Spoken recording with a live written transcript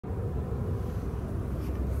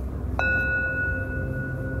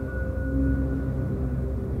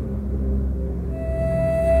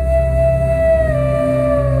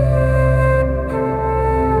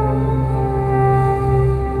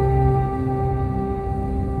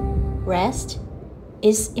Rest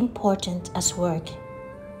is important as work.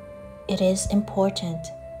 It is important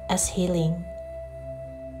as healing.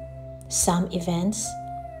 Some events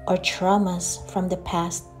or traumas from the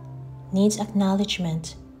past needs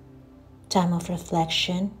acknowledgement, time of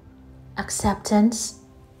reflection, acceptance,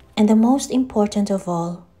 and the most important of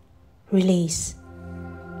all, release.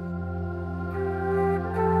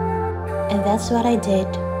 And that's what I did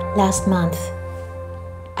last month.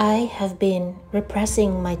 I have been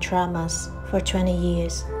repressing my traumas for 20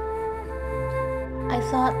 years. I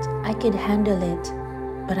thought I could handle it,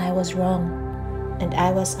 but I was wrong, and I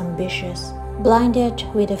was ambitious, blinded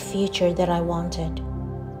with a future that I wanted.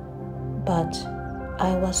 But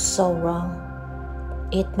I was so wrong.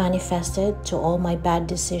 It manifested to all my bad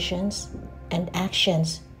decisions and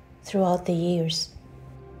actions throughout the years,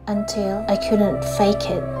 until I couldn't fake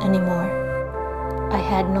it anymore. I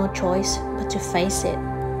had no choice but to face it.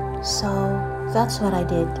 So that's what I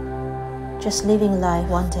did, just living life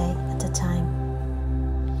one day at a time.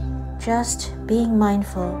 Just being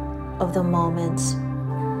mindful of the moments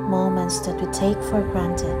that we take for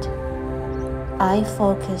granted. I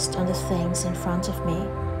focused on the things in front of me,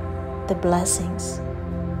 the blessings,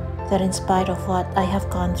 that in spite of what I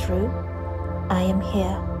have gone through, I am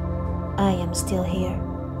here. I am still here.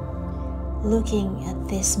 Looking at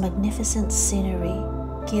this magnificent scenery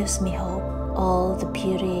gives me hope. All the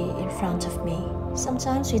beauty in front of me.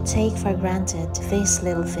 Sometimes we take for granted these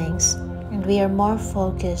little things, and we are more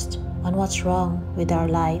focused on what's wrong with our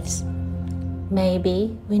lives.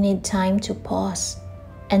 Maybe we need time to pause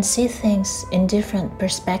and see things in different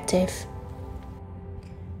perspective.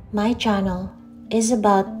 My channel is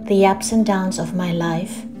about the ups and downs of my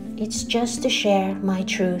life. It's just to share my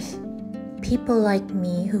truth. People like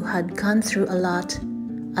me who had gone through a lot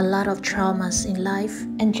of traumas in life,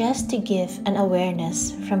 and just to give an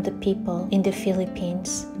awareness from the people in the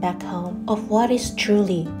Philippines back home of what is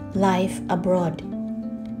truly life abroad.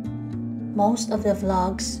 Most of the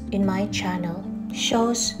vlogs in my channel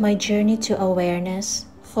shows my journey to awareness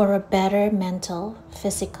for a better mental,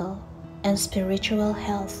 physical, and spiritual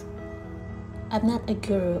health. I'm not a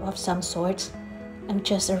guru of some sort. I'm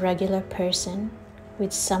just a regular person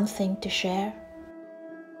with something to share.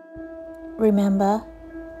 Remember,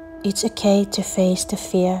 it's okay to face the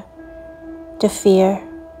fear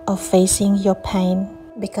of facing your pain,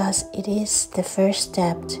 because it is the first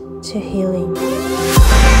step to healing.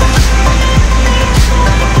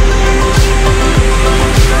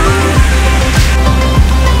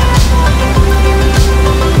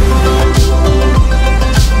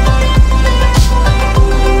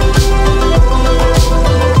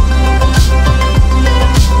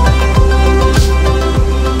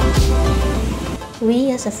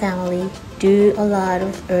 We as a family do a lot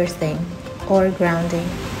of earthing or grounding.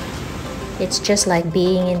 It's just like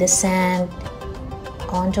being in the sand,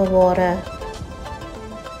 on the water.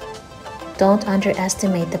 Don't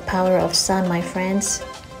underestimate the power of sun, my friends.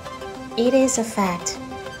 It is a fact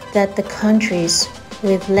that the countries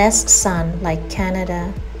with less sun, like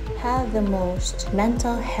Canada, have the most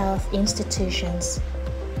mental health institutions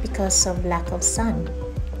because of lack of sun.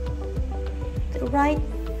 The right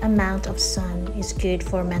amount of sun is good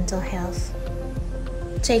for mental health.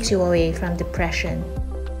 It takes you away from depression.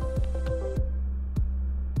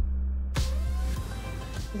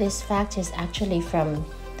 This fact is actually from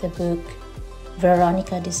the book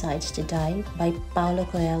Veronica Decides to Die by Paulo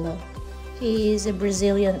Coelho. He is a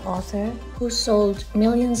Brazilian author who sold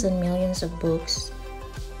millions and millions of books.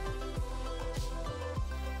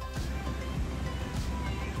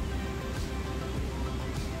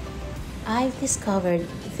 I've discovered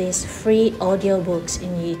these free audiobooks in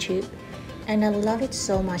YouTube, and I love it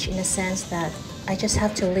so much in a sense that I just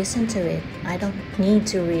have to listen to it. I don't need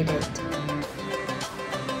to read it.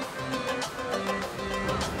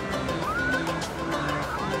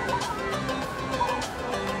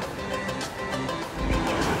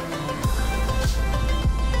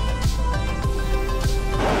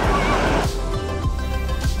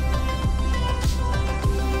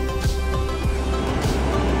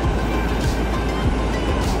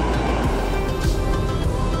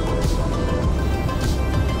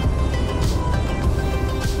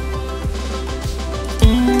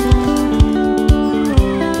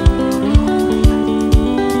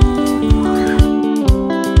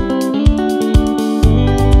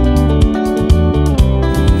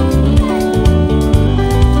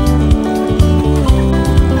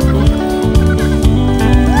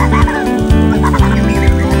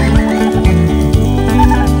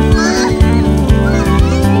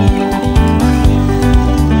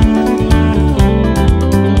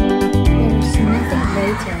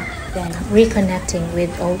 then reconnecting with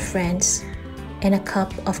old friends and a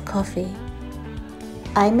cup of coffee.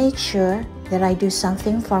 I make sure that I do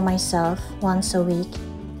something for myself once a week.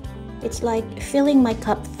 It's like filling my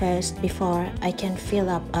cup first before I can fill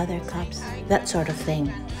up other cups, that sort of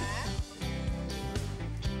thing.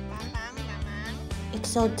 It's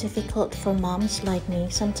so difficult for moms like me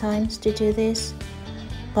sometimes to do this,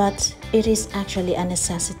 but it is actually a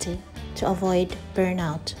necessity to avoid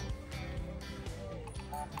burnout.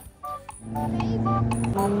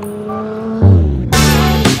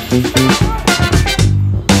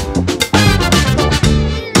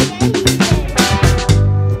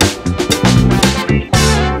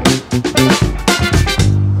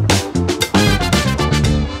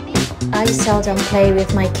 I seldom play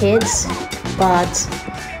with my kids, but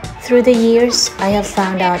through the years I have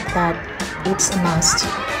found out that it's a must.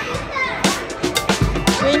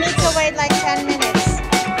 We need to wait like 10 minutes.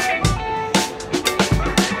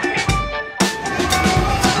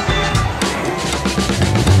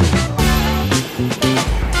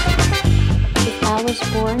 If I was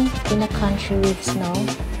born in a country with snow,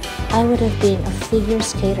 I would have been a figure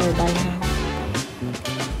skater by now.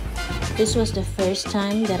 This was the first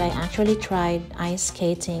time that I actually tried ice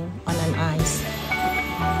skating on an ice.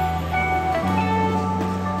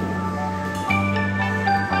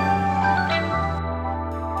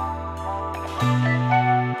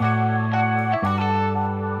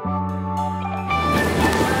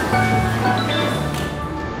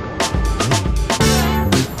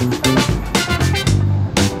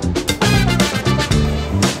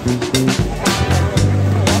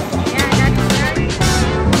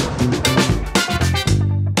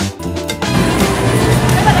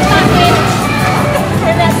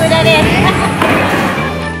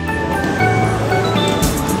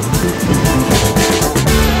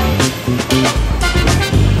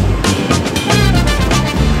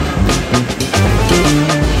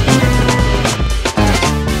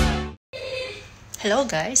 Hello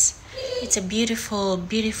guys, it's a beautiful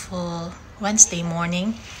Wednesday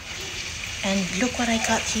morning, and look what I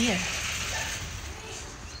got here.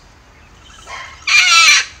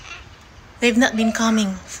 They've not been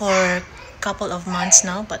coming for a couple of months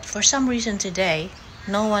now, but for some reason today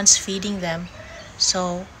no one's feeding them,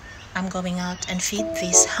 so I'm going out and feed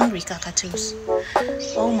these hungry cockatoos.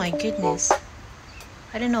 Oh my goodness,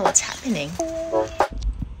 I don't know what's happening.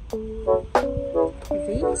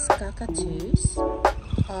 These cockatoos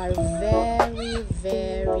are very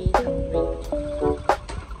hungry.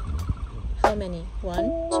 How many? 1,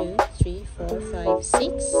 2, 3, 4, 5,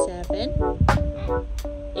 6, 7,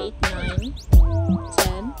 8, 9,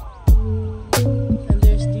 10. And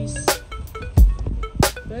there's these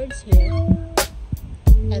birds here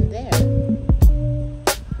and there.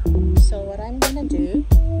 So what I'm gonna do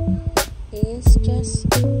is just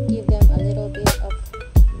give them a little bit of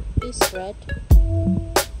this bread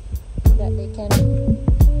that they can.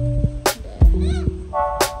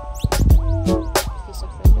 He's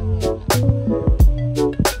afraid of me.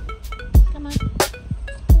 Come on.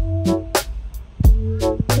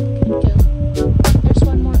 Good girl. There's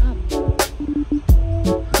one more up.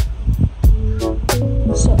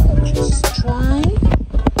 So I'll just try to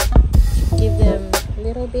give them a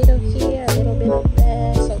little bit of here, a little bit of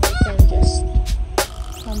there, so they can just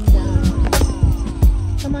come down.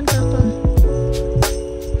 Come on, Papa.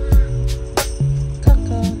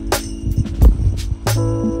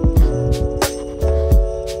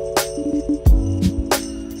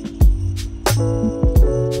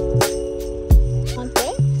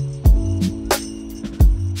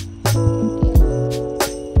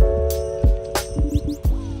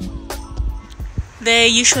 They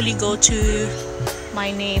usually go to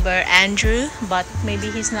my neighbor Andrew, but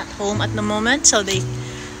maybe he's not home at the moment, so they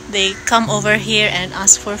come over here and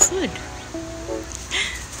ask for food.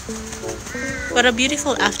 What a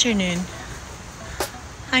beautiful afternoon.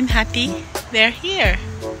 I'm happy they're here.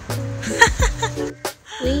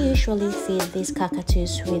 We usually feed these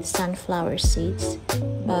cockatoos with sunflower seeds,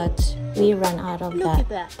 but we ran out of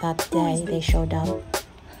that day they showed up.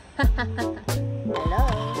 Hello.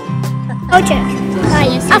 Okay.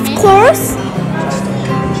 Of course.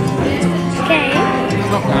 Okay.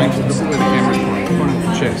 Not going to the camera in front of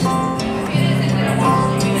the chest.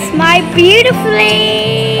 It's my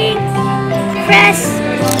beautifully fresh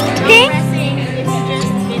thing. It's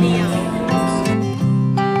just video.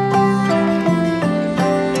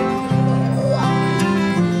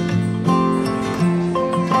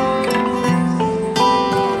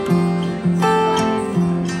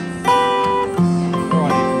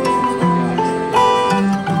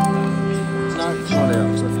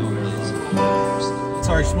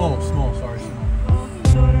 Sorry, small, sorry,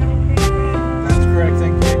 small.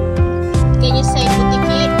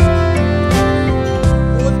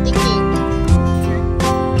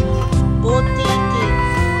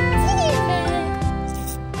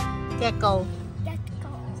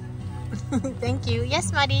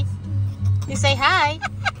 Yes, Maddie. You say hi.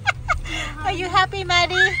 Are you happy,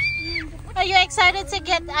 Maddie? Are you excited to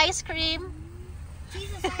get ice cream?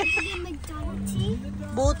 Jesus, I'm getting McDonald's tea.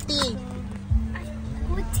 Booty.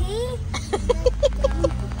 Tea?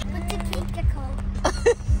 What's the cake called?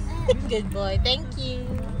 Good boy. Thank you.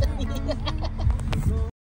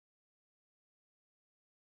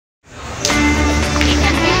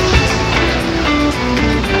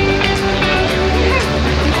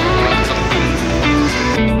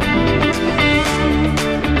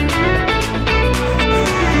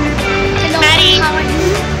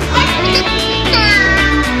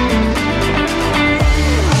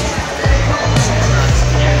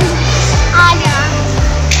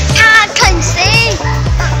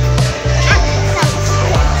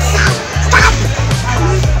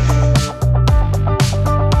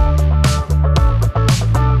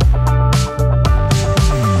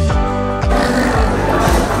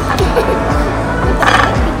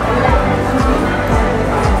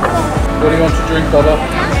 What do you want to drink, Donna?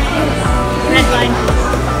 Red wine.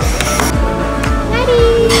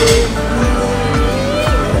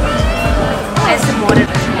 There's some water.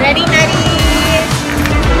 Ready, Maddie?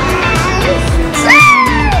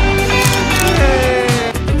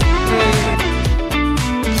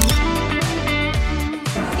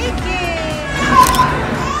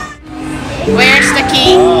 Where's the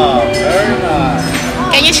key? Oh, very nice.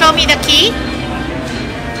 Can you show me the key?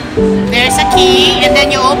 There's a key, and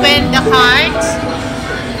then you open the heart.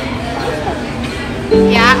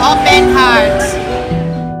 Yeah, open heart.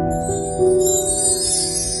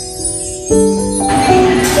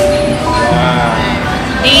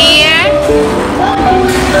 Dear.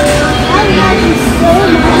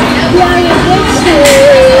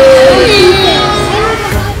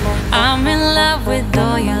 I'm in love with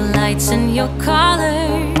all your lights and your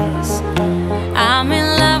colors. I'm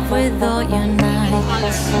in love with all your nights.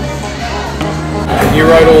 And you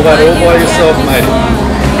wrote all that all by yourself, mate.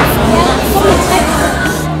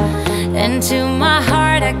 And to my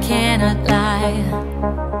heart I cannot lie.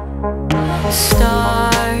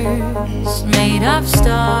 Stars, made of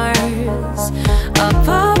stars, up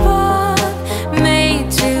above,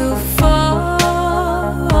 made to fall.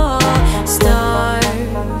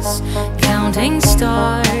 Stars, counting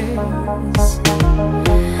stars,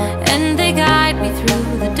 and they guide me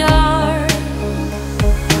through the dark.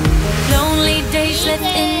 Lonely days left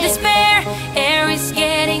in despair, air is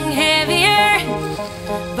getting heavier,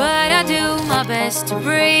 but I do my best to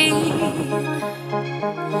breathe.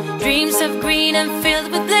 Dreams of green and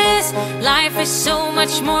filled with bliss. Life is so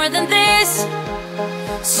much more than this.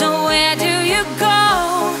 So where do you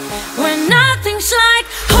go when nothing's like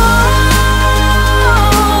home?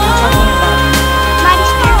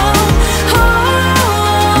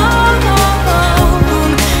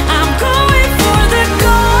 I'm going for the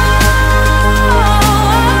gold,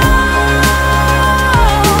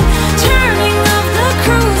 turning off the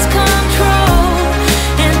cruise control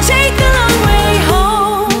and take the long way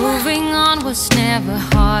home. Moving on was never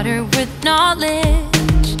harder with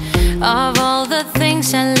knowledge of all the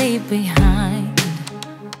things I leave behind.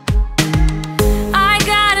 I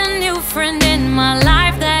got a new friend in my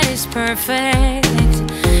life that is perfect,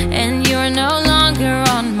 and you're no longer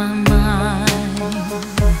on my mind.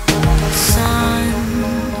 Sun,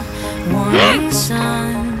 warning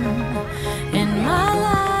sun, and my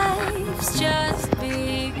life's just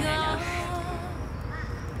begun.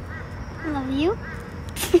 I love you.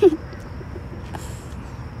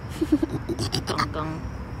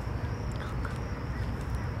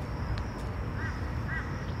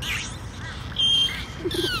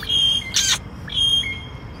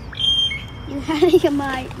 You're hurting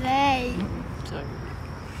my leg.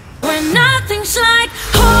 When nothing's like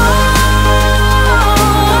home.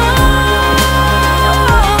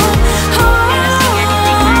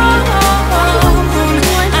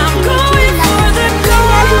 I'm going for the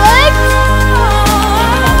gold,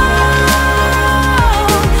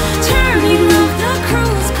 turning off the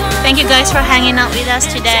cruise control. Thank you guys for hanging out with us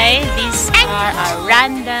today. These are our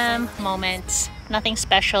random moments. Nothing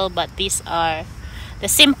special, but these are the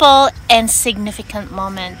simple and significant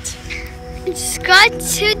moment. Subscribe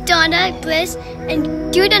to Donna, Bliss,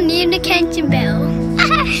 and do the notification bell.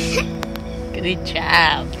 Good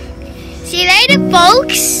job. See you later,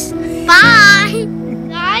 folks. Bye.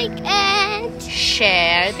 Like and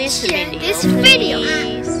Share this video.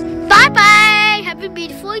 Please. Bye-bye. Have a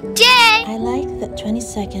beautiful day. I like the 20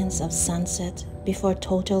 seconds of sunset before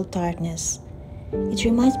total darkness. It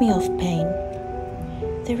reminds me of pain.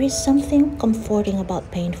 There is something comforting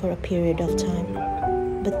about pain for a period of time,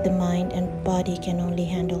 but the mind and body can only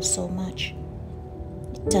handle so much.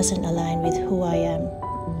 doesn't align with who I am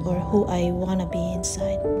or who I want to be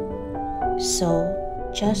inside. So,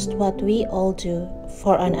 just what we all do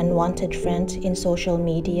for an unwanted friend in social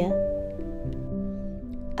media.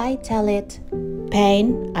 I tell it,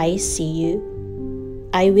 pain, I see you.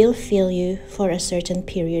 I will feel you for a certain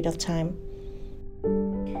period of time.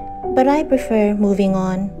 But I prefer moving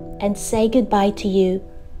on and say goodbye to you.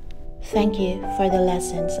 Thank you for the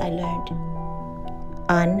lessons I learned.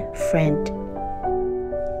 Unfriend.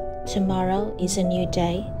 Tomorrow is a new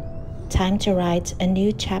day. Time to write a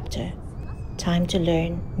new chapter. Time to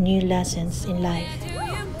learn new lessons in life.